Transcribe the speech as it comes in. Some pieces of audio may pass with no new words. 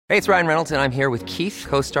Hey, it's Ryan Reynolds, and I'm here with Keith,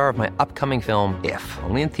 co-star of my upcoming film, If,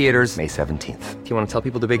 only in theaters May 17th. Do you want to tell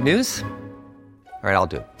people the big news? All right,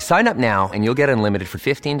 I'll do it. Sign up now and you'll get unlimited for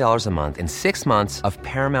 $15 a month and 6 months of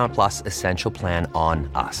Paramount Plus Essential Plan on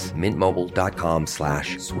us.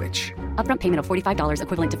 MintMobile.com/switch. Upfront payment of $45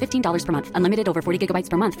 equivalent to $15 per month. Unlimited over 40 gigabytes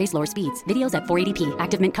per month. Face lower speeds. Videos at 480p.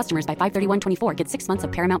 Active Mint customers by 531.24 get 6 months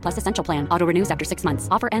of Paramount Plus Essential Plan. Auto renews after 6 months.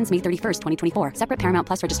 Offer ends May 31st, 2024. Separate Paramount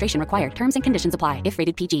Plus registration required. Terms and conditions apply if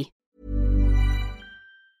rated PG.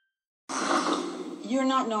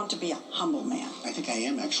 You're not known to be a humble man. I think I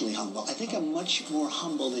am actually humble. I think I'm much more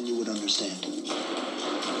humble than you would understand.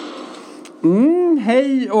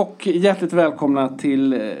 Hej och hjärtligt välkomna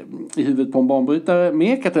till I huvudet på en banbrytare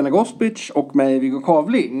med Katarina Gospic och mig, Viggo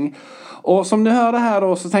Kavling. Och som ni hörde här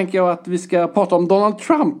då så tänker jag att vi ska prata om Donald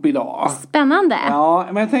Trump idag. Spännande. Ja,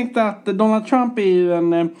 men jag tänkte att Donald Trump är ju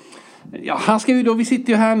en... Ja, han ska ju då, vi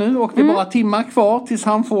sitter ju här nu och det är bara timmar kvar tills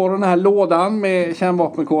han får den här lådan med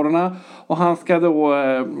kärnvapenkoderna. Och han ska då,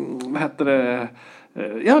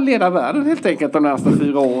 leda världen helt enkelt de nästa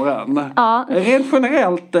 4 åren. Ja. Rent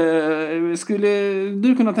generellt, skulle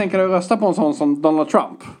du kunna tänka dig att rösta på en sån som Donald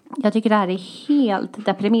Trump? Jag tycker det här är helt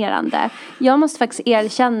deprimerande. Jag måste faktiskt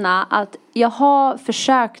erkänna att jag har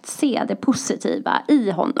försökt se det positiva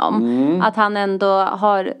i honom. Att han ändå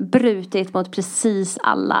har brutit mot precis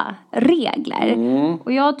alla regler.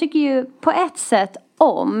 Och jag tycker ju på ett sätt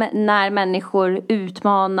om när människor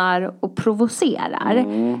utmanar och provocerar.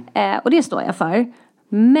 Och det står jag för.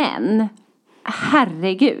 Men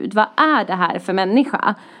herregud, vad är det här för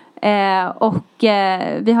människa?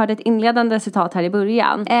 Vi hörde ett inledande citat här i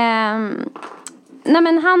början. Nej,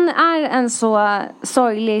 men han är en så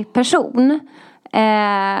sorglig person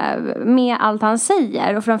med allt han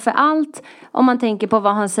säger. Och framförallt om man tänker på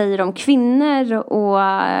vad han säger om kvinnor och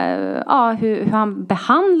hur han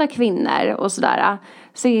behandlar kvinnor och sådär.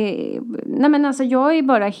 Så, nej men alltså jag är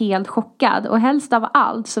bara helt chockad. Och helst av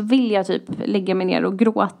allt så vill jag typ lägga mig ner och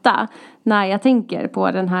gråta när jag tänker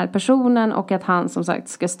på den här personen och att han som sagt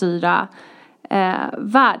ska styra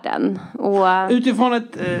världen. Och utifrån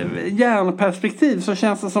ett hjärnperspektiv så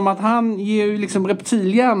känns det som att han ger ju liksom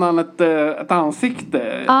reptilhjärnan ett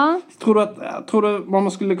ansikte. Ja. Tror du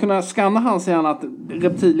man skulle kunna skanna hans hjärna att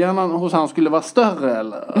reptilhjärnan hos han skulle vara större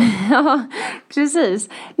eller? Ja, precis.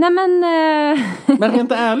 Nej men men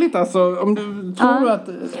rent ärligt alltså, om du tror du att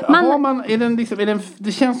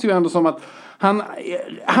det känns ju ändå som att han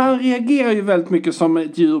reagerar ju väldigt mycket som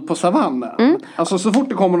ett djur på savannen. Alltså så fort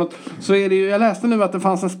det kommer något så är det ju, jag läste nu att det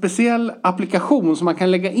fanns en speciell applikation som man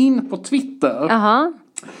kan lägga in på Twitter.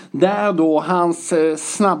 Där då hans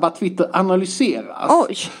snabba Twitter analyseras.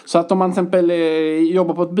 Oj. Så att om man till exempel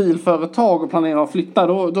jobbar på ett bilföretag och planerar att flytta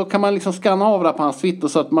då kan man liksom scanna av det på hans Twitter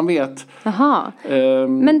så att man vet.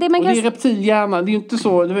 Men det man kan... Och det är reptilhjärna, det är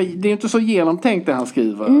ju inte så genomtänkt det han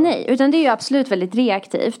skriver. Nej, utan det är ju absolut väldigt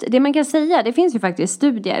reaktivt. Det man kan säga, det finns ju faktiskt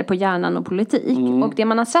studier på hjärnan och politik. Och det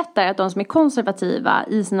man har sett är att de som är konservativa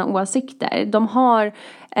i sina åsikter, de har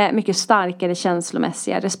mycket starkare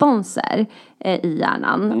känslomässiga responser i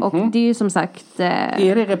hjärnan. Och det är ju som sagt...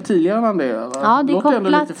 Är det reptilhjärnan det? Eller? Ja, det är låter kopplat... ändå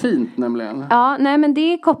lite fint nämligen. Ja, nej men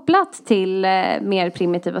det är kopplat till mer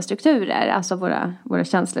primitiva strukturer. Alltså våra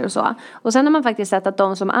känslor och så. Och sen har man faktiskt sett att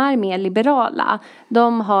de som är mer liberala,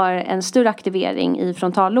 de har en större aktivering i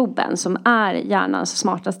frontalloben som är hjärnans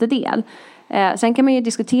smartaste del. Sen kan man ju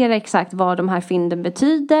diskutera exakt vad de här fynden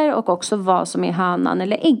betyder och också vad som är hönan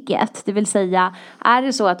eller ägget. Det vill säga, är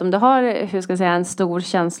det så att om du har en stor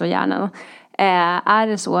känslohjärna, är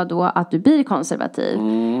det så då att du blir konservativ?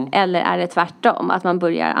 Eller är det tvärtom? Att man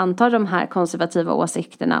börjar anta de här konservativa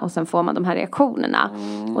åsikterna och sen får man de här reaktionerna.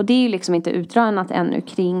 Och det är ju liksom inte utrönat ännu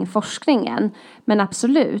kring forskningen. Men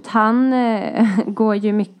absolut, han går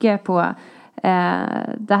ju mycket på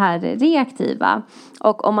det här reaktiva.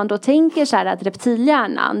 Och om man då tänker så här att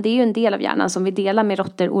reptilhjärnan, det är ju en del av hjärnan som vi delar med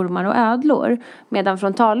råttor, ormar och ödlor, medan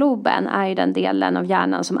frontalloben är ju den delen av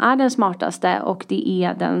hjärnan som är den smartaste och det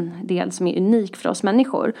är den del som är unik för oss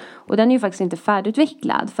människor. Och den är ju faktiskt inte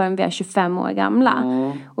färdigutvecklad förrän vi är 25 år gamla.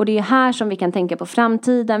 Och det är här som vi kan tänka på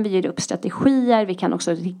framtiden, vi ger upp strategier, vi kan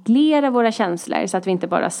också reglera våra känslor så att vi inte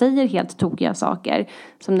bara säger helt tokiga saker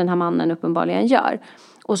som den här mannen uppenbarligen gör.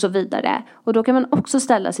 Och så vidare. Och då kan man också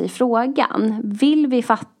ställa sig frågan, vill vi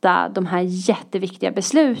fatta de här jätteviktiga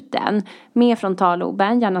besluten med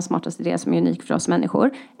frontalloben, hjärnans smartaste del som är unik för oss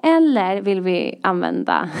människor, eller vill vi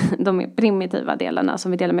använda de primitiva delarna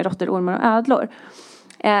som vi delar med råttor, ormar och ödlor?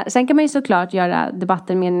 Sen kan man ju såklart göra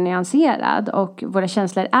debatten mer nyanserad, och våra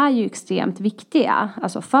känslor är ju extremt viktiga,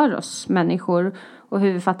 alltså för oss människor och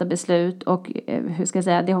hur vi fattar beslut, och hur ska jag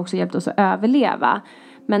säga, det har också hjälpt oss att överleva.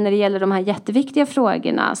 Men när det gäller de här jätteviktiga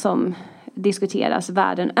frågorna som diskuteras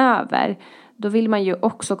världen över, då vill man ju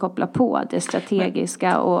också koppla på det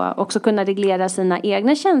strategiska och också kunna reglera sina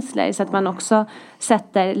egna känslor så att man också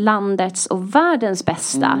sätter landets och världens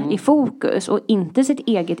bästa i fokus och inte sitt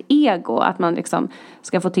eget ego, att man liksom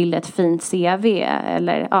ska få till ett fint CV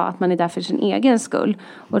eller att man är där för sin egen skull.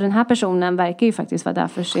 Och den här personen verkar ju faktiskt vara där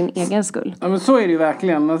för sin egen skull. Ja, men så är det ju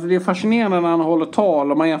verkligen. Alltså, det är fascinerande när han håller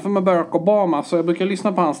tal. Om man jämför med Barack Obama, så jag brukar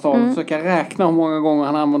lyssna på hans tal och försöka räkna hur många gånger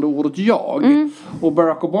han använder ordet jag. Och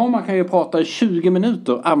Barack Obama kan ju prata i 20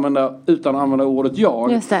 minuter utan att använda ordet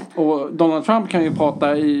jag. Just det. Och Donald Trump kan ju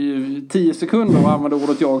prata i 10 sekunder och använda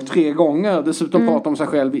ordet jag 3 gånger. Dessutom prata om sig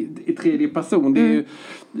själv i tredje person.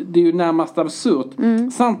 Det är ju närmast absurt.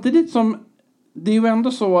 Samtidigt som det är ju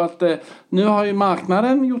ändå så att nu har ju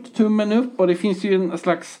marknaden gjort tummen upp och det finns ju en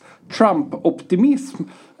slags Trump-optimism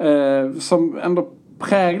som ändå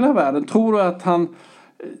präglar världen. Tror du att han...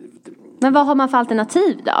 Men vad har man för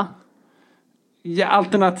alternativ då? Ja,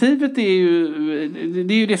 alternativet är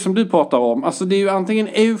ju det som du pratar om. Alltså det är ju antingen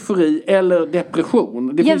eufori eller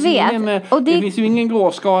depression. Det finns ju ingen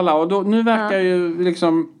gråskala. Och då, nu verkar ju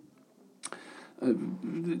liksom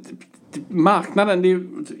marknaden,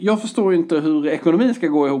 jag förstår ju inte hur ekonomin ska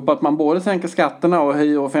gå ihop, att man både sänker skatterna och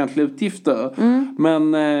höjer offentliga utgifter.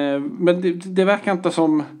 Men det verkar inte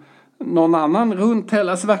som någon annan runt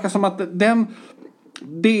heller. Alltså det verkar som att den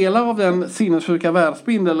delar av den sinnessjuka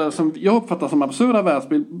världsbild, eller som jag uppfattar som absurda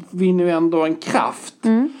världsbild, vinner ju ändå en kraft.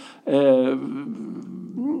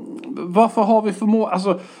 Varför har vi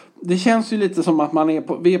alltså det känns ju lite som att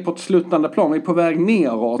vi är på ett slutande plan, vi är på väg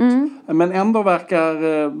neråt. Men ändå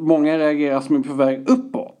verkar många reagera som är på väg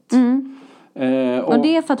uppåt. Och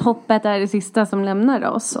det är för att hoppet är det sista som lämnar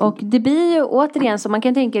oss. Och det blir ju återigen så, man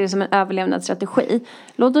kan tänka det som en överlevnadsstrategi.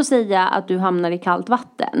 Låt oss säga att du hamnar i kallt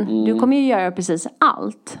vatten. Du kommer ju göra precis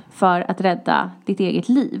allt för att rädda ditt eget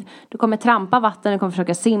liv. Du kommer trampa vatten, du kommer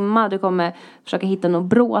försöka simma, du kommer försöka hitta något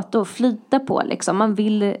bråte och flyta på liksom. Man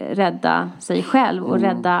vill rädda sig själv och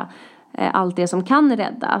rädda allt det som kan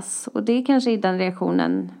räddas. Och det är kanske den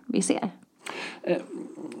reaktionen vi ser.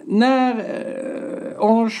 När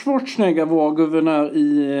Arnold Schwarzenegger var guvernör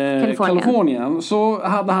i Kalifornien så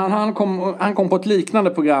hade han kom på ett liknande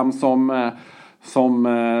program som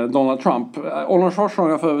Donald Trump. Arnold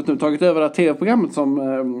Schwarzenegger har för övrigt nu tagit över det tv-programmet som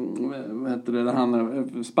där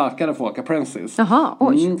han sparkade folk, Apprentice. Jaha,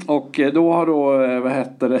 oj. Och då har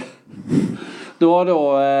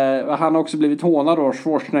han har också blivit hånad då,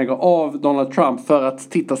 Schwarzenegger, av Donald Trump för att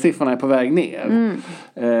tittarsiffrorna är på väg ner.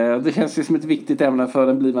 Det känns ju som ett viktigt ämne för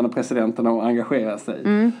den blivande presidenten att engagera sig.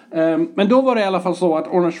 Men då var det i alla fall så att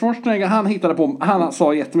Arnold Schwarzenegger, han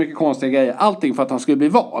sa jättemycket konstiga grejer, allting för att han skulle bli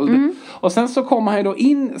vald. Och sen så kom han då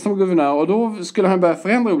in som guvernör och då skulle han börja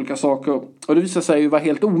förändra olika saker och det visade sig ju vara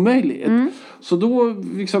helt omöjligt. Så då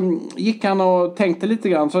liksom gick han och tänkte lite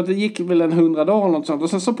grann, så att det gick väl 100 dagar eller något sånt, och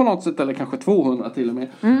sen så på något sätt, eller kanske 200 till och med.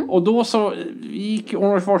 Och då så gick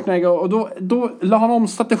Arnold Schwarzenegger och då la han om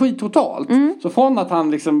strategi totalt. Så från att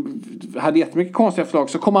han liksom hade jättemycket konstiga förslag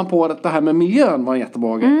så kom han på att det här med miljön var en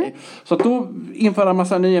jättebra grej. Så att då införde han en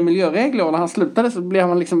massa nya miljöregler och när han slutade så blev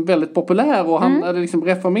han liksom väldigt populär och han hade liksom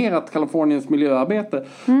reformerat Kaliforniens miljöarbete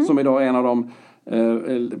som idag är en av de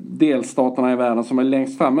delstaterna i världen som är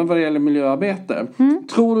längst framme vad det gäller miljöarbete.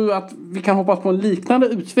 Tror du att vi kan hoppas på en liknande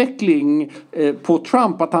utveckling på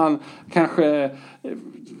Trump, att han kanske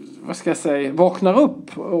vaknar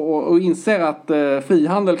upp och inser att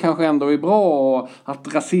frihandel kanske ändå är bra och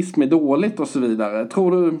att rasism är dåligt och så vidare?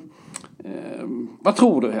 Tror du vad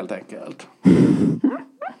tror du helt enkelt?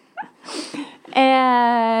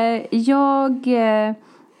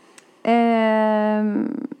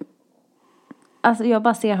 Alltså jag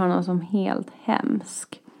bara ser honom som helt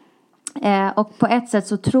hemsk. Och på ett sätt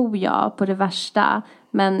så tror jag på det värsta.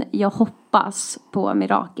 Men jag hoppas på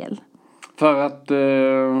mirakel. För att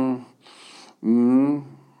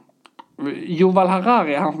Yuval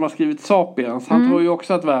Harari, han som har skrivit Sapiens, han tror ju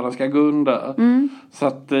också att världen ska gå under. Så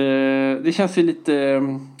att det känns ju lite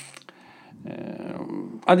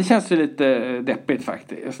det känns ju lite deppigt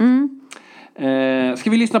faktiskt. Ska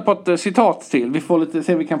vi lyssna på ett citat till? Vi får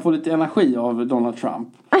se om vi kan få lite energi av Donald Trump.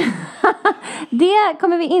 Det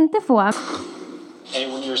kommer vi inte få. And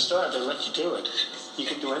when you're a star, they let you do it. You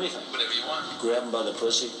can do anything. Whatever you want. Grab them by the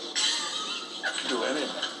pussy. Do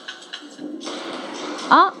anything.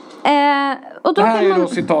 Ja, och då det här kan är ju då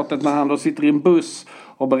citatet när han då sitter i en buss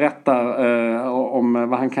och berättar om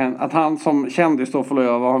vad han kan, att han som kändis då får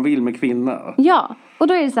göra vad han vill med kvinnor. Ja, och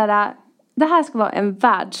då är det så här: det här ska vara en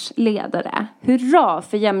världsledare. Hurra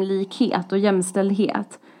för jämlikhet och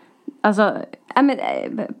jämställdhet. Alltså,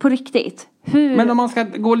 på riktigt. Men om man ska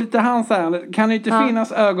gå lite hans ärende, kan det inte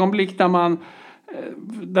finnas ögonblick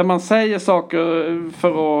där man säger saker för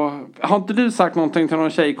att... Har inte du sagt någonting till någon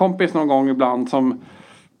tjejkompis någon gång ibland som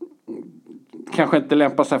kanske inte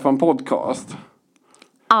lämpar sig för en podcast?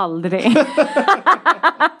 Aldrig.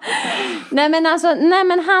 nej men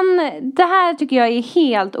det här tycker jag är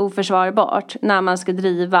helt oförsvarbart när man ska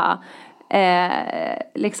driva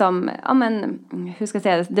hur ska jag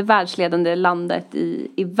säga, det världsledande landet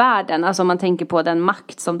i världen. Alltså om man tänker på den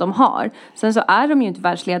makt som de har. Sen så är de ju inte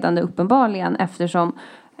världsledande uppenbarligen eftersom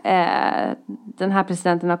den här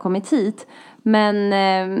presidenten har kommit hit. Men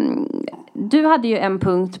du hade ju en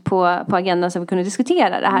punkt på agendan som vi kunde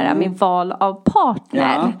diskutera det här med val av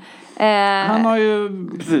partner. Ja. Han har ju,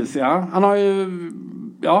 precis han har ju,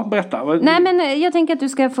 berätta. Nej men jag tänker att du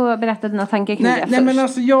ska få berätta dina tankar kring det först. Nej men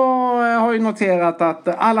alltså jag har ju noterat att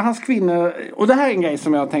alla hans kvinnor, och det här är en grej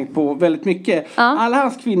som jag har tänkt på väldigt mycket. Alla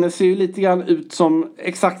hans kvinnor ser ju lite grann ut som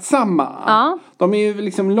exakt samma. De är ju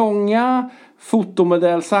liksom långa,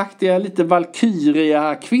 fotomodellsaktiga, lite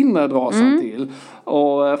valkyria kvinnor dras han till.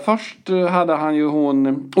 Och först hade han ju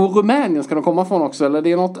och Rumänien ska de komma från också, eller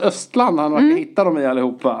det är något östland han verkar hitta dem i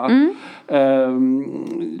allihopa.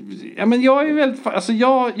 Men jag är väldigt, alltså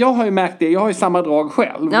jag har ju märkt det, jag har ju samma drag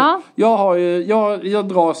själv. Jag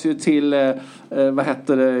dras ju till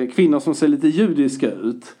kvinnor som ser lite judiska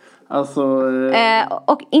ut. Alltså,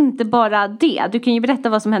 och inte bara det. Du kan ju berätta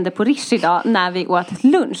vad som hände på Rish idag när vi åt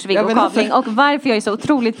lunch, Viggo Kavling, och varför jag är så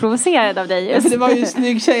otroligt provocerad av dig just. Det var ju en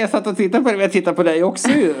snygg tjej jag satt och tittade på det, men jag tittar på dig också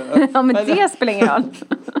ju. Ja men det spelar ingen roll.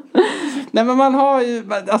 Nej men man har ju,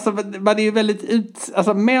 alltså man är ju väldigt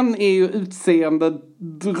alltså män är ju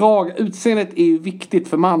utseendet är ju viktigt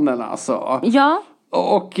för mannen alltså. Ja.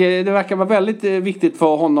 Och det verkar vara väldigt viktigt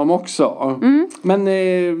för honom också. Men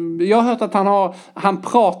jag har hört att han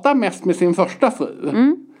pratar mest med sin första fru.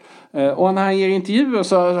 Och när han ger intervjuer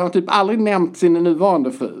så har han typ aldrig nämnt sin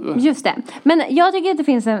nuvarande fru. Just det. Men jag tycker att det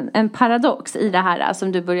finns en paradox i det här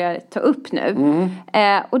som du börjar ta upp nu.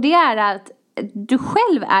 Och det är att du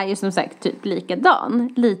själv är ju som sagt typ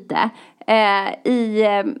likadan lite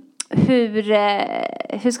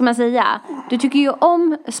hur ska man säga? Du tycker ju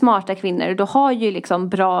om smarta kvinnor. Du har ju liksom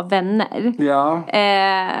bra vänner. Ja.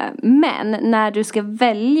 Men när du ska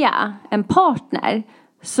välja en partner,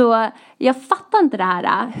 så jag fattar inte det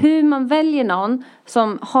här. Hur man väljer någon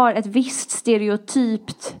som har ett visst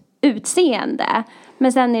stereotypt utseende,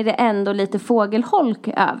 men sen är det ändå lite fågelholk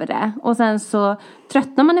över det. Och sen så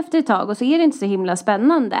tröttnar man efter ett tag och så är det inte så himla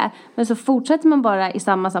spännande. Men så fortsätter man bara i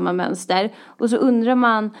samma mönster. Och så undrar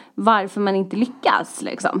man varför man inte lyckas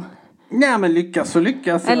liksom. Nej men lyckas.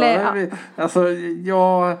 Eller, alltså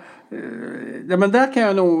ja men där kan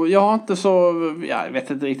jag nog, jag har inte så, jag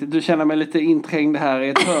vet inte riktigt, du känner mig lite inträngd här i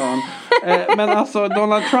ett hörn. Men alltså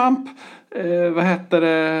Donald Trump,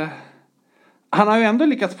 han har ju ändå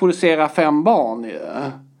lyckats producera 5 barn ju.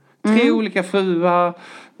 3 olika fruar.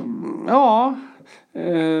 Ja.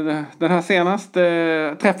 Den här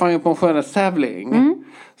senaste träffade han ju på en skönhetstävling.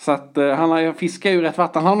 Så att han fiskar ju rätt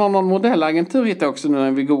vatten. Han har någon modellagentur hittar också nu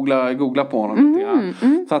när vi googlar på honom lite grann.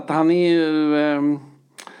 Så att han är ju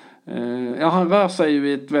han rör sig ju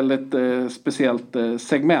i ett väldigt speciellt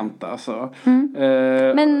segment alltså.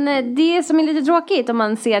 Men det som är lite tråkigt om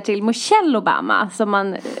man ser till Michelle Obama som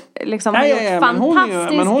man liksom har gjort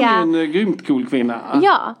fantastiska... Men hon är ju en grymt cool kvinna.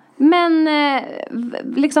 Ja, men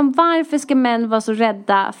liksom varför ska män vara så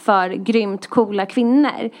rädda för grymt coola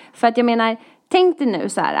kvinnor? För att jag menar, tänk dig nu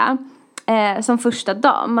så här... som första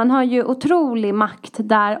dam. Man har ju otrolig makt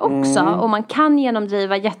där också. Och man kan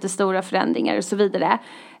genomdriva jättestora förändringar och så vidare.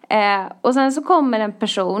 Och sen så kommer en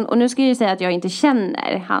person, och nu ska jag ju säga att jag inte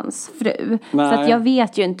känner hans fru. Nej. Så att jag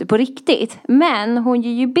vet ju inte på riktigt. Men hon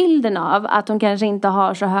ger ju bilden av att hon kanske inte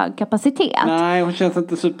har så hög kapacitet. Nej, hon känns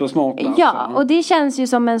inte supersmart alltså. Ja, och det känns ju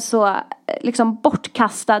som en så liksom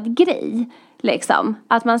bortkastad grej. Liksom.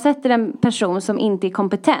 Att man sätter en person som inte är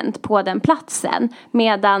kompetent på den platsen.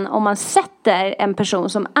 Medan om man sätter en person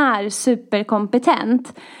som är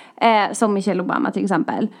superkompetent, som Michelle Obama till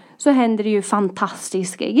exempel, så händer det ju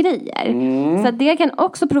fantastiska grejer. Så det kan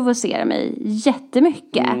också provocera mig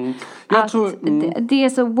jättemycket. Det är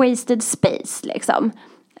så wasted space liksom.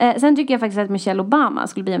 Sen tycker jag faktiskt att Michelle Obama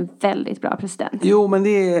skulle bli en väldigt bra president. Jo, men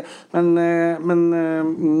det är...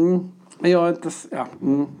 Men jag är inte...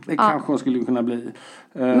 det kanske hon skulle kunna bli.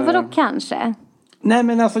 Men vadå kanske? Nej,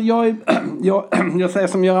 men alltså jag säger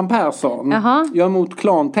som Göran Persson. Jag är emot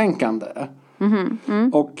klantänkande.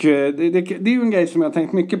 Och det är ju en grej som jag har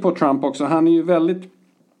tänkt mycket på Trump också. Han är ju väldigt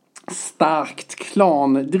starkt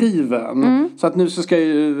klandriven. Så att nu så ska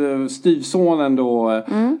ju styvsonen då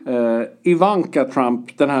Ivanka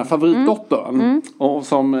Trump, den här favoritdottern, och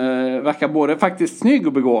som verkar både faktiskt snygg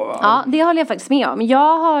och begåvad. Ja, det håller jag faktiskt med om.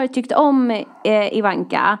 Jag har tyckt om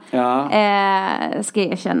Ivanka, ska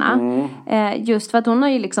jag erkänna. Just för att hon har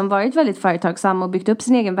ju liksom varit väldigt företagsam och byggt upp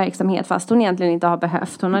sin egen verksamhet fast hon egentligen inte har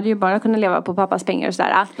behövt. Hon hade ju bara kunnat leva på pappas pengar och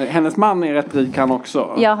sådär. Hennes man är rätt rik han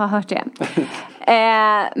också. Jag har hört det.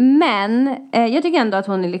 Men jag tycker ändå att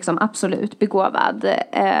hon är liksom absolut begåvad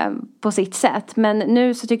på sitt sätt. Men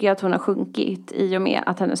nu så tycker jag att hon har sjunkit i och med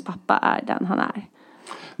att hennes pappa är den han är.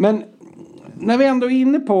 Men när vi ändå är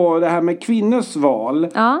inne på det här med kvinnors val.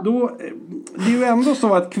 Då, det är ju ändå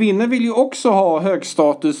så att kvinnor vill ju också ha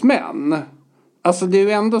högstatusmän. Alltså det är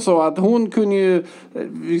ju ändå så att hon kunde ju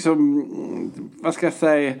liksom, vad ska jag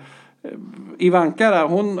säga, Ivanka där,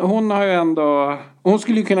 hon har ju ändå, hon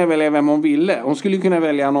skulle ju kunna välja vem hon ville. Hon skulle ju kunna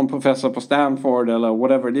välja någon professor på Stanford eller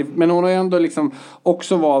whatever. Men hon har ju ändå liksom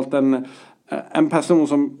också valt en person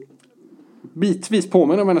som bitvis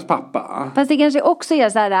påminner om hennes pappa. Fast det kanske också är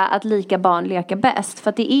så här att lika barn leka bäst. För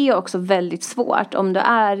att det är också väldigt svårt om du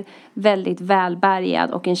är väldigt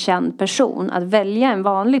välbärgad och en känd person att välja en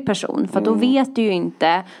vanlig person. För då vet du ju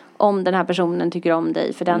inte om den här personen tycker om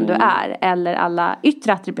dig för den du är. Eller alla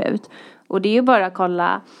yttre attribut. Och det är ju bara att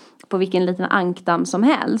kolla på vilken liten ankdamm som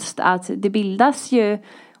helst. Att det bildas ju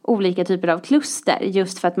olika typer av kluster.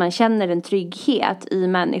 Just för att man känner en trygghet i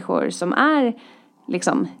människor som är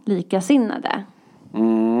liksom likasinnade.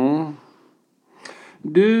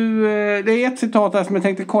 Du, det är ett citat där som jag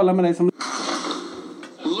tänkte kolla med dig som...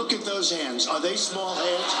 Look at those hands. Are they small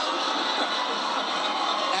hands?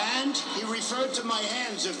 And he referred to my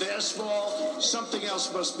hands. If they're small, something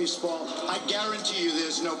else must be small. I guarantee you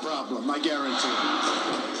there's no problem. I guarantee.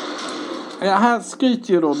 Ja, här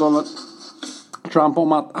skryter ju då Donald Trump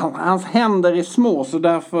om att hans händer är små så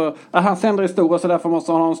därför, hans händer är stora så därför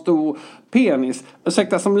måste han ha en stor penis.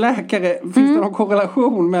 Ursäkta, som läkare, finns det någon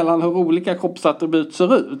korrelation mellan hur olika kroppsattribut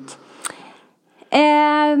ser ut?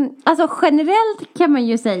 Alltså generellt kan man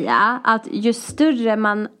ju säga att ju större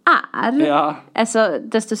man är, alltså,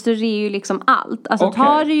 desto större är ju liksom allt. Alltså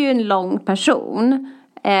tar du ju en lång person,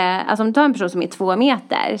 alltså om du tar en person som är 2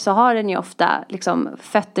 meter så har den ju ofta liksom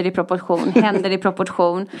fötter i proportion, händer i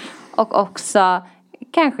proportion och också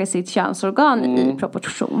kanske sitt könsorgan i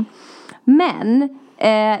proportion. Men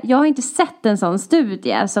jag har inte sett en sån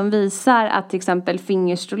studie som visar att till exempel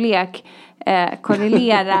fingerstorlek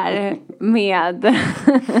korrelerar med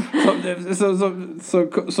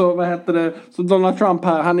så vad heter det, så Donald Trump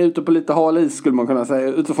här, han är ute på lite hal is skulle man kunna säga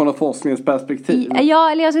utifrån ett forskningsperspektiv.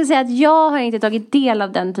 Ja, eller jag skulle säga att jag har inte tagit del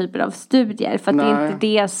av den typen av studier för att det är inte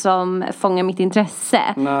det som fångar mitt intresse.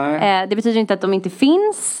 Det betyder inte att de inte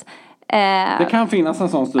finns. Det kan finnas en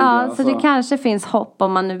sån studie. Ja, så det kanske finns hopp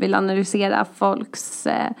om man nu vill analysera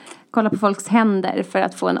kolla på folks händer för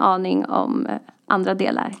att få en aning om andra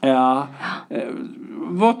delar. Ja.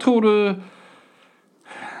 Vad tror du?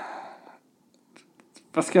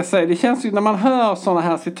 Vad ska jag säga? Det känns ju när man hör såna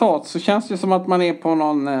här citat så känns det som att man är på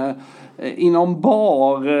någon inom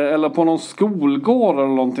bar eller på någon skolgård eller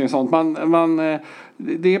någonting sånt.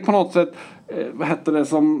 Det är på något sätt vad heter det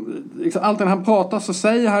som liksom, alltid när han pratar så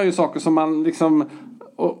säger han ju saker som man liksom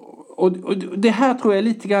och det här tror jag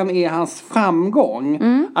lite grann är hans framgång.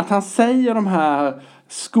 Att han säger de här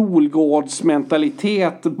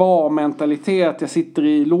skolgårdsmentalitet, barmentalitet, jag sitter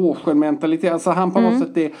i logen mentalitet. Alltså han på något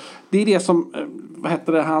sätt det är det som vad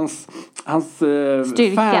heter det, hans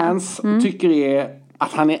fans tycker är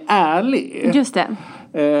att han är ärlig. Just det.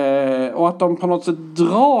 Och att de på något sätt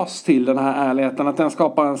dras till den här ärligheten, att den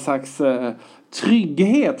skapar en slags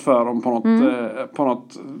trygghet för dem på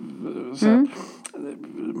något sätt.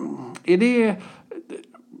 Är det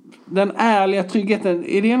den ärliga tryggheten,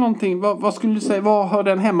 är det någonting, vad skulle du säga, vad hör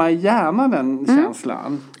den hemma i hjärnan, den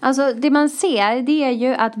känslan? Alltså det man ser, det är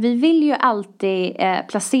ju att vi vill ju alltid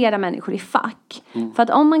placera människor i fack. För att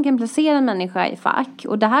om man kan placera en människa i fack,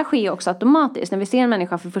 och det här sker ju också automatiskt, när vi ser en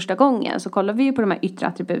människa för första gången så kollar vi ju på de här yttre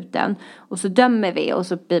attributen och så dömer vi och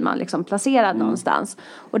så blir man liksom placerad någonstans.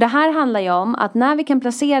 Och det här handlar ju om att när vi kan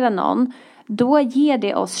placera någon, då ger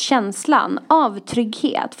det oss känslan av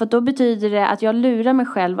trygghet. För då betyder det att jag lurar mig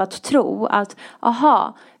själv att tro att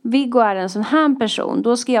Viggo är en sån här person,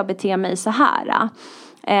 då ska jag bete mig så här.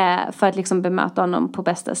 för att liksom bemöta honom på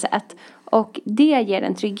bästa sätt. Och det ger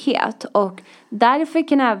en trygghet. Och därför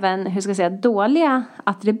kan även, hur ska jag säga, dåliga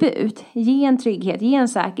attribut ge en trygghet, ge en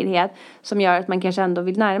säkerhet som gör att man kanske ändå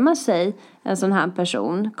vill närma sig en sån här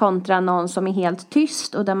person kontra någon som är helt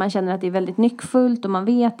tyst och där man känner att det är väldigt nyckfullt och man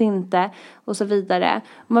vet inte och så vidare.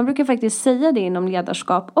 Och man brukar faktiskt säga det inom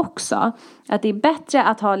ledarskap också, att det är bättre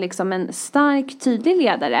att ha liksom en stark, tydlig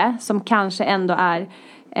ledare som kanske ändå är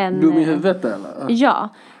en... Dum i huvudet eller? Ja.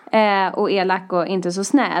 Och elak och inte så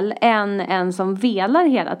snäll än en som velar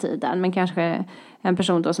hela tiden, men kanske en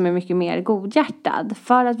person då som är mycket mer godhjärtad,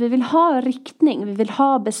 för att vi vill ha riktning, vi vill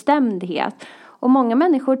ha bestämdhet. Och många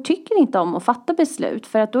människor tycker inte om att fatta beslut,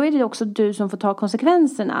 för att då är det också du som får ta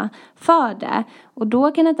konsekvenserna för det. Och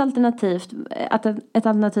då kan ett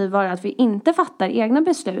alternativ vara att vi inte fattar egna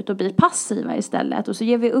beslut och blir passiva istället, och så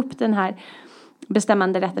ger vi upp den här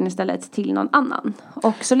bestämmande rätten istället till någon annan.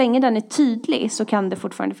 Och så länge den är tydlig så kan det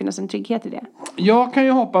fortfarande finnas en trygghet i det. Jag kan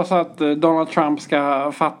ju hoppas att Donald Trump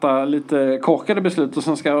ska fatta lite korkade beslut och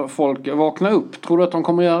sen ska folk vakna upp. Tror du att de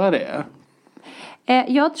kommer göra det?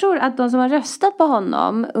 Jag tror att de som har röstat på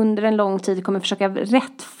honom under en lång tid kommer försöka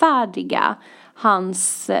rättfärdiga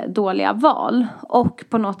hans dåliga val och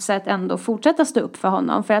på något sätt ändå fortsätta stå upp för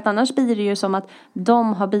honom. För att annars blir det ju som att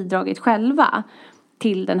de har bidragit själva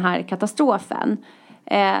till den här katastrofen.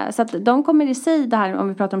 Så att de kommer i sig, det här om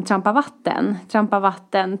vi pratar om trampa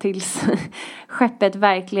vatten tills skeppet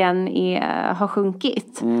verkligen har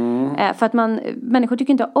sjunkit. För att människor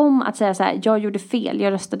tycker inte om att säga så här: jag gjorde fel,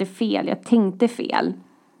 jag röstade fel, jag tänkte fel.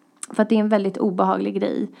 För att det är en väldigt obehaglig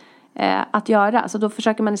grej att göra. Så då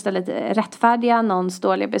försöker man istället rättfärdiga någons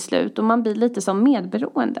dåliga beslut, och man blir lite som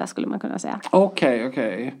medberoende, skulle man kunna säga.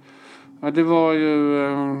 Okej. Ja, det var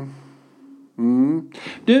ju...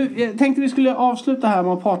 Du, jag tänkte vi skulle avsluta här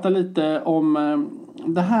med att prata lite om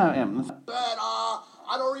det här ämnet. I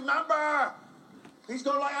don't remember. He's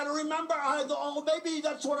going like, I don't remember. Maybe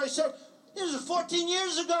that's what I said. This was 14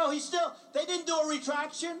 years ago. They didn't do a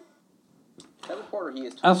retraction.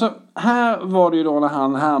 Alltså, här var det ju då när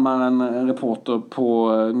han härmar en reporter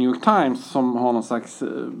på New York Times som har någon slags...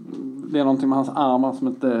 Det är någonting med hans armar som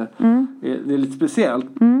inte... Det är lite speciellt.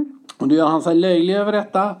 Och då gör han sig löjlig över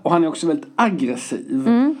detta. Och han är också väldigt aggressiv.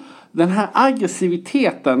 Den här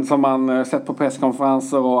aggressiviteten som man sett på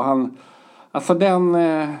presskonferenser och han... Alltså den...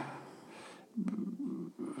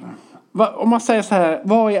 om man säger så här,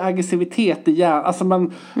 vad är aggressivitet i hjärnan? Alltså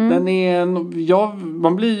den är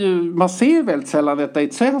man ser ju väldigt sällan detta i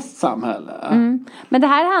ett svenskt samhälle. Men det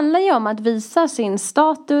här handlar ju om att visa sin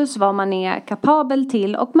status, vad man är kapabel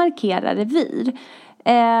till och markera revir.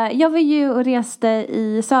 Jag var ju och reste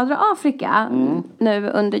i södra Afrika nu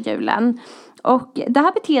under julen. Och det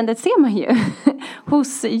här beteendet ser man ju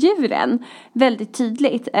hos djuren väldigt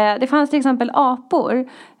tydligt. Det fanns till exempel apor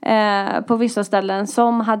på vissa ställen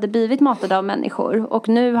som hade blivit matade av människor. Och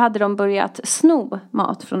nu hade de börjat sno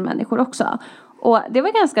mat från människor också. Och det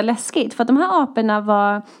var ganska läskigt, för att de här aporna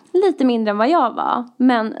var lite mindre än vad jag var.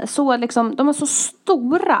 Men så liksom, de var så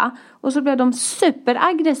stora och så blev de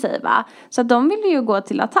superaggressiva. Så att de ville ju gå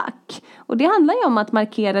till attack. Och det handlar ju om att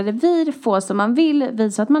markera revir, få som man vill,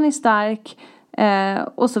 visa att man är stark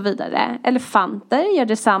och så vidare. Elefanter gör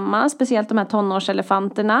detsamma, speciellt de här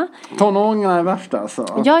tonårselefanterna. Tonåringarna är värsta alltså.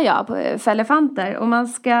 Ja, för elefanter. Och man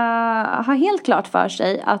ska ha helt klart för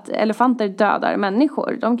sig att elefanter dödar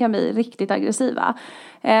människor. De kan bli riktigt aggressiva.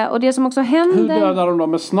 Och det som också händer... Hur dödar de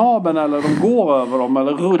dem? Med snabeln, eller de går över dem,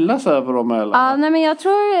 eller rullas över dem? Eller? Ja, nej, men jag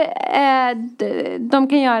tror de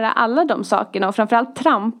kan göra alla de sakerna. Och framförallt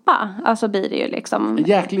trampa. Alltså blir det ju liksom...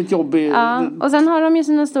 Jäkligt jobbigt. Ja, och sen har de ju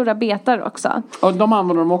sina stora betar också. Och de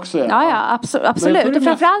använder dem också. Ja, absolut. Och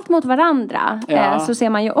framförallt mot varandra så ser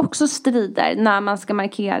man ju också strider när man ska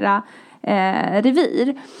markera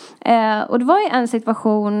revir. Och det var ju en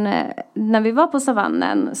situation när vi var på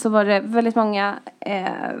savannen, så var det väldigt många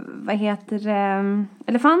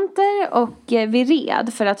elefanter, och vi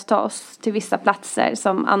red för att ta oss till vissa platser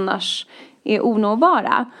som annars är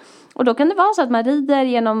onåbara. Och då kan det vara så att man rider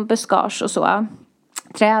genom buskage och så,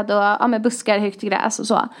 träd och med buskar, högt gräs och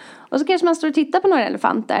så. Och så kanske man står och tittar på några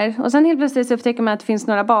elefanter. Och sen helt plötsligt så upptäcker man att det finns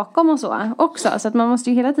några bakom och så också. Så att man måste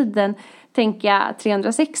ju hela tiden tänka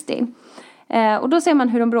 360. Och då ser man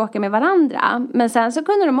hur de bråkar med varandra. Men sen så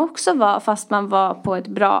kunde de också vara, fast man var på ett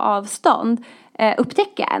bra avstånd,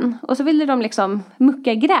 upptäcka en. Och så ville de liksom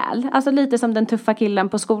mucka gräl. Alltså lite som den tuffa killen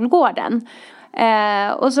på skolgården.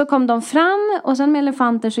 Och så kom de fram, och sen med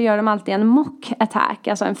elefanter så gör de alltid en mock attack,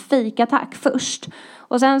 alltså en fake attack först.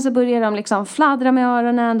 Och sen så börjar de liksom fladdra med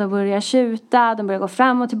öronen, de börjar tjuta, de börjar gå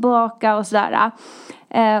fram och tillbaka och sådär.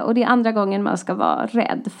 Och det är andra gången man ska vara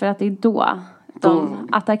rädd, för att det är då de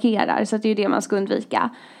attackerar. Så det är ju det man ska undvika.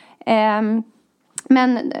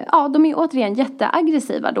 Men ja, de är återigen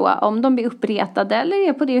jätteaggressiva då om de blir uppretade eller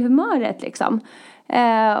är på det humöret liksom.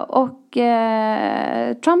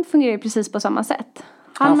 Trump fungerar ju precis på samma sätt.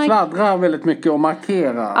 Han fladdrar väldigt mycket och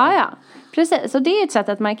markerar. Ja, precis. Och det är ett sätt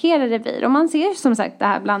att markera revir. Och man ser som sagt det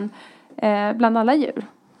här bland alla djur.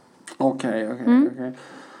 Okej.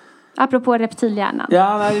 Apropå reptilhjärnan.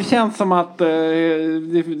 Ja, nej, det känns som att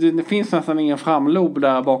det finns nästan ingen framlob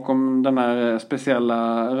där bakom den här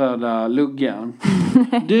speciella röda luggen.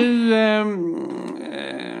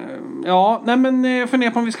 Ja, nej men jag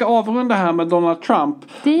funderar på om vi ska avrunda här med Donald Trump.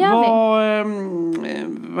 Det gör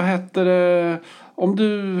vad heter det? Om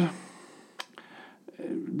du...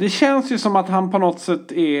 Det känns ju som att han på något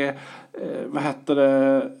sätt är...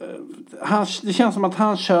 det känns som att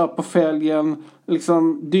han kör på fälgen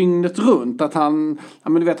liksom dygnet runt. Att han... Ja,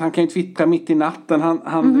 men du vet, han kan ju twittra mitt i natten.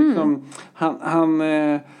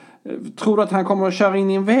 Tror du att han kommer att köra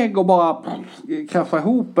in i en vägg och bara krafsa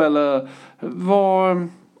ihop? Eller vad...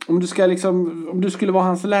 Om du skulle vara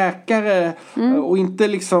hans läkare och inte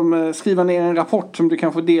liksom skriva ner en rapport som du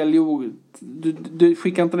kan få delgjord. Du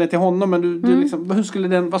skickar inte det till honom, men du liksom,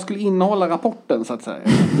 vad skulle innehålla rapporten så att säga?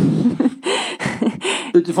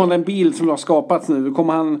 Utifrån den bild som har skapats nu.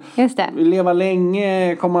 Kommer han leva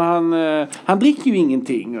länge? Kommer han dricker ju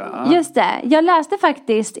ingenting, va? Just det. Jag läste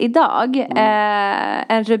faktiskt idag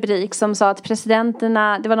en rubrik som sa att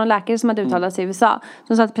presidenterna, det var någon läkare som hade uttalat sig i USA,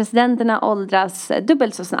 som sa att presidenterna åldras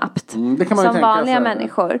dubbelt så snabbt det kan man som tänka vanliga sig.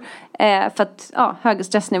 Människor. För att, höga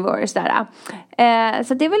stressnivåer och sådär.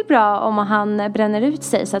 Så det är väl bra om han bränner ut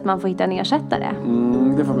sig så att man får hitta en ersättare.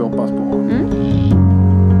 Det får vi hoppas på.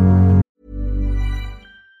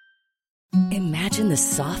 Imagine the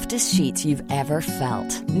softest sheets you've ever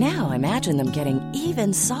felt. Now imagine them getting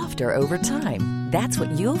even softer over time. That's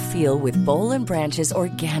what you'll feel with Boll & Branch's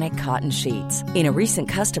organic cotton sheets. In a recent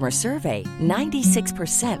customer survey,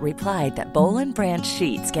 96% replied that Boll & Branch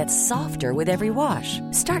sheets get softer with every wash.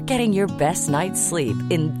 Start getting your best night's sleep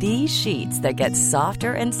in these sheets that get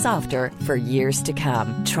softer and softer for years to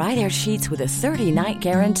come. Try their sheets with a 30-night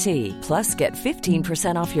guarantee. Plus, get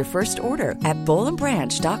 15% off your first order at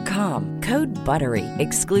bollandbranch.com. Code BUTTERY.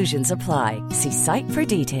 Exclusions apply. See site for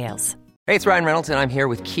details. Hey, it's Ryan Reynolds, and I'm here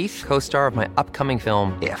with Keith, co-star of my upcoming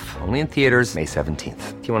film, If, only in theaters May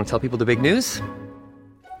 17th. Do you want to tell people the big news?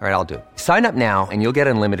 All right, I'll do it. Sign up now and you'll get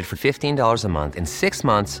unlimited for $15 a month and 6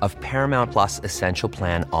 months of Paramount Plus Essential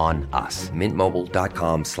Plan on us.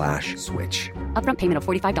 MintMobile.com/switch. Upfront payment of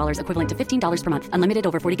 $45 equivalent to $15 per month. Unlimited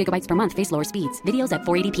over 40 gigabytes per month. Face lower speeds. Videos at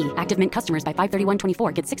 480p. Active Mint customers by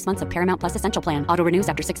 531.24 get 6 months of Paramount Plus Essential Plan. Auto renews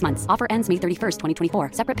after 6 months. Offer ends May 31st, 2024.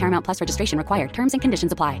 Separate Paramount Plus registration required. Terms and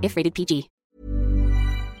conditions apply if rated PG.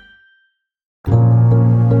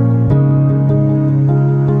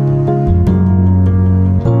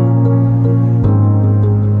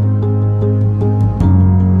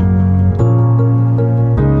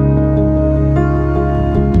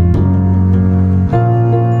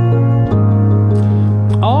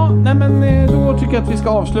 Att vi ska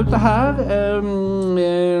avsluta här.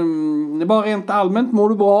 Det är bara rent allmänt. Mår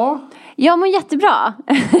du bra? Jag mår jättebra.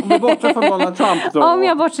 Om du bortser från Donald Trump då? Om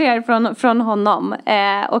jag bortser från honom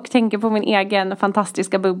och tänker på min egen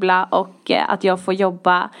fantastiska bubbla och att jag får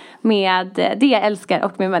jobba med det jag älskar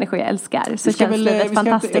och med människor jag älskar, så känns livet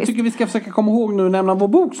fantastiskt. Jag tycker vi ska försöka komma ihåg nu nämna vår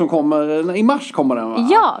bok som kommer i mars, kommer den, va?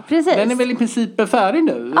 Ja, precis. Den är väl i princip färdig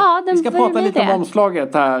nu? Ja, vi ska prata lite om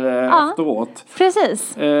omslaget här efteråt.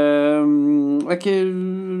 Precis.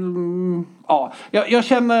 Ja, jag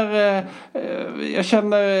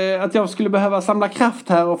känner att jag skulle behöva samla kraft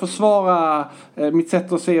här och försvara mitt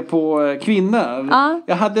sätt att se på kvinnor. Ja.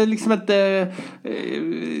 Jag hade liksom inte...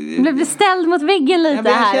 Du blev ställd mot väggen lite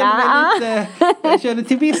här. Jag känner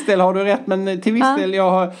till viss del har du rätt, men till viss del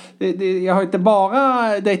jag har inte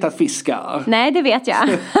bara dejtat fiskar. Nej, det vet jag.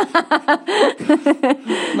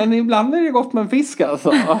 Men ibland är det gott med en fisk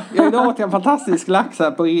alltså. Jag åt en fantastisk lax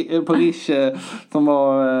här på Riche som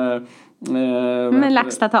var... en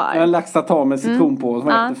laxtatar. En laxtatar med citron på som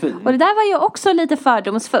var jättefin. Och det där var ju också lite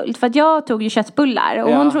fördomsfullt, för att jag tog ju köttbullar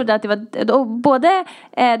och hon trodde att det var både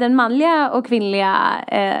den manliga och kvinnliga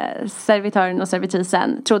servitören och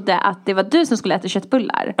servitrisen trodde att det var du som skulle äta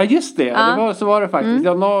köttbullar. Ja, just det. Så var det faktiskt.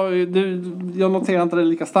 Jag noterar inte det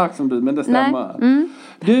lika starkt som du, men det stämmer.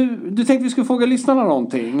 Du tänkte vi skulle fråga lyssnarna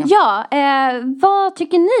någonting. Ja, vad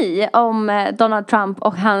tycker ni om Donald Trump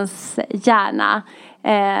och hans hjärna?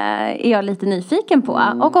 Är jag lite nyfiken på.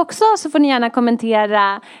 Och också så får ni gärna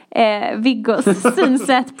kommentera Viggos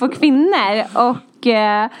synsätt på kvinnor. Och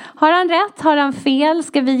har han rätt? Har han fel?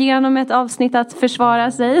 Ska vi ge honom ett avsnitt att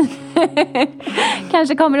försvara sig?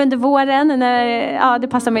 Kanske kommer under våren när det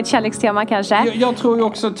passar med ett kärlekstema kanske. Jag tror ju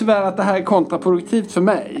också tyvärr att det här är kontraproduktivt för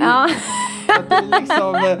mig. Ja. Att det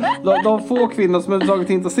liksom, de få kvinnor som överhuvudtaget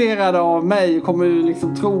är intresserade av mig kommer ju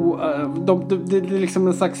liksom tro det är liksom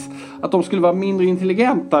en slags att de skulle vara mindre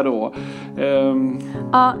intelligenta då.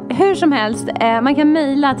 Ja, hur som helst, man kan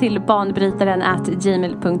mejla till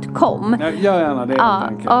banbrytaren@gmail.com. Jag gör gärna det. Ja,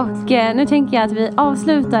 och nu tänker jag att vi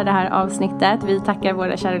avslutar det här avsnittet. Vi tackar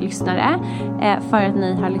våra kära lyssnare för att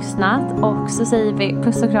ni har lyssnat, och så säger vi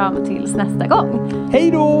puss och kram tills nästa gång.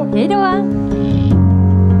 Hej då! Hej då!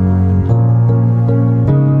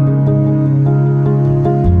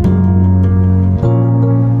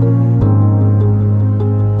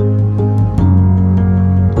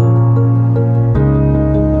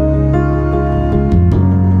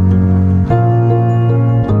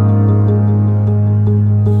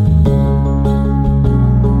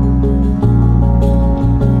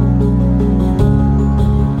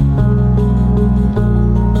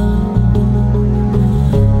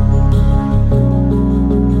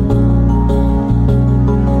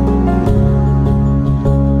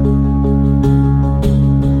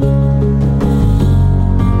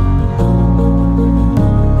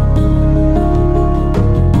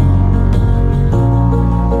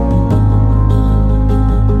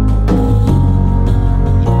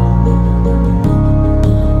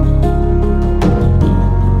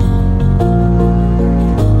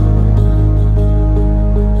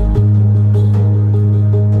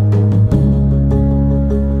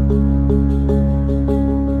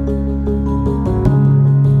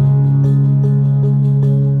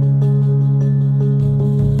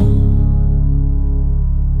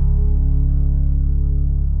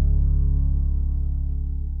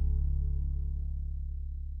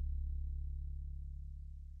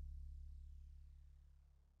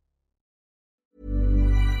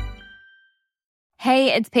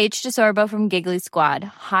 Hey, it's Paige DeSorbo from Giggly Squad.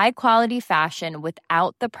 High quality fashion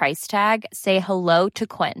without the price tag. Say hello to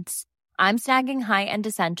Quince. I'm snagging high-end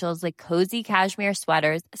essentials like cozy cashmere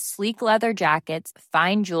sweaters, sleek leather jackets,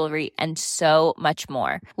 fine jewelry, and so much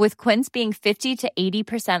more. With Quince being 50 to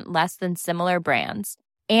 80% less than similar brands.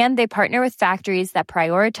 And they partner with factories that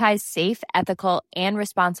prioritize safe, ethical, and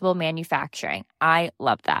responsible manufacturing. I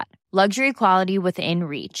love that. Luxury quality within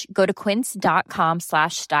reach. Go to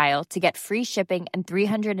quince.com/style to get free shipping and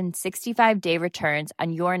 365-day returns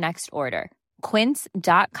on your next order.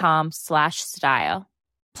 Quince.com/style.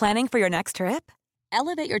 Planning for your next trip?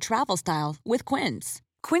 Elevate your travel style with Quince.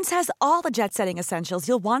 Quince has all the jet-setting essentials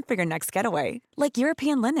you'll want for your next getaway, like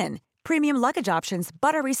European linen, premium luggage options,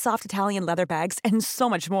 buttery soft Italian leather bags, and so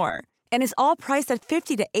much more. And is all priced at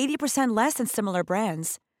 50 to 80% less than similar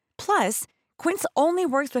brands. Plus, Quince only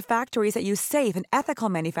works with factories that use safe and ethical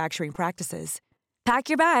manufacturing practices. Pack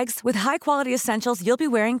your bags with high-quality essentials you'll be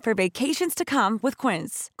wearing for vacations to come with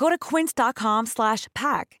Quince. Go to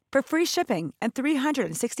quince.com/pack for free shipping and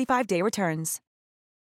 365-day returns.